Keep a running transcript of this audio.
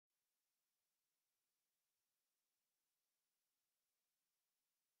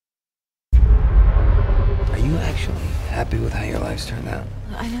actually happy with how your life's turned out?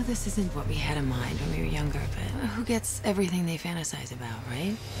 I know this isn't what we had in mind when we were younger, but who gets everything they fantasize about,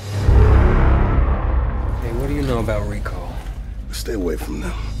 right? Hey, what do you know about recall? Stay away from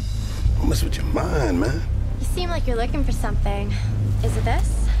them. Don't mess with your mind, man. You seem like you're looking for something. Is it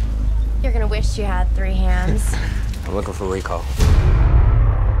this? You're gonna wish you had 3 hands. I'm looking for recall.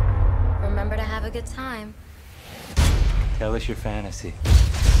 Remember to have a good time. Tell us your fantasy.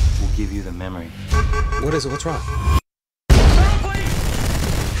 We'll give you the memory. What is it? What's wrong?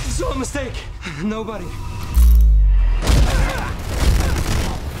 It's all a mistake. Nobody.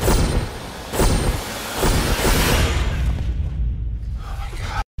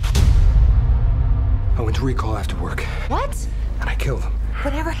 I went to recall after work, What? and I killed him.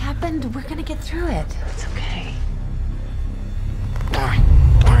 Whatever happened, we're gonna get through it. It's okay. All right,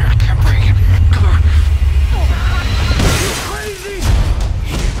 I can't break it. Come on. Crazy!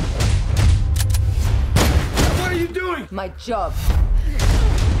 What are you doing? My job.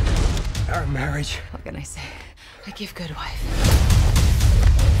 Our marriage. What can I say? I give good wife.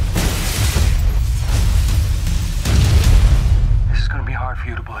 This is gonna be hard for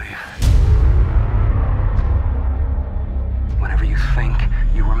you to believe. Whatever you think,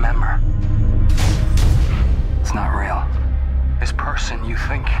 you remember. It's not real. This person you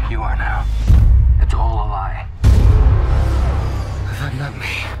think you are now, it's all a lie. If I'm not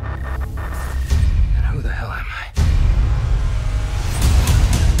me, then who the hell am I?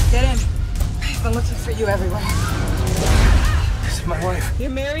 Get in. I've been looking for you everywhere. This is my wife.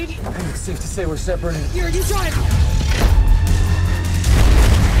 You're married? I think it's safe to say we're separated. You drive.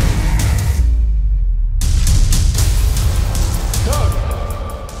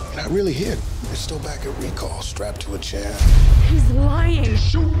 Not really here. They're still back at recall, strapped to a chair. He's lying.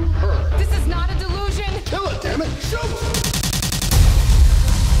 Shoot her. This is not a delusion. Kill her, damn it. Shoot!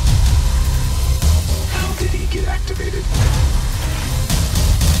 How did he get activated?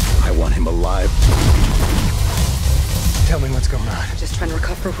 I want him alive. Tell me what's going on. Just trying to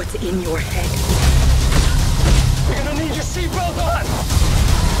recover what's in your head. You're gonna need your seatbelt on!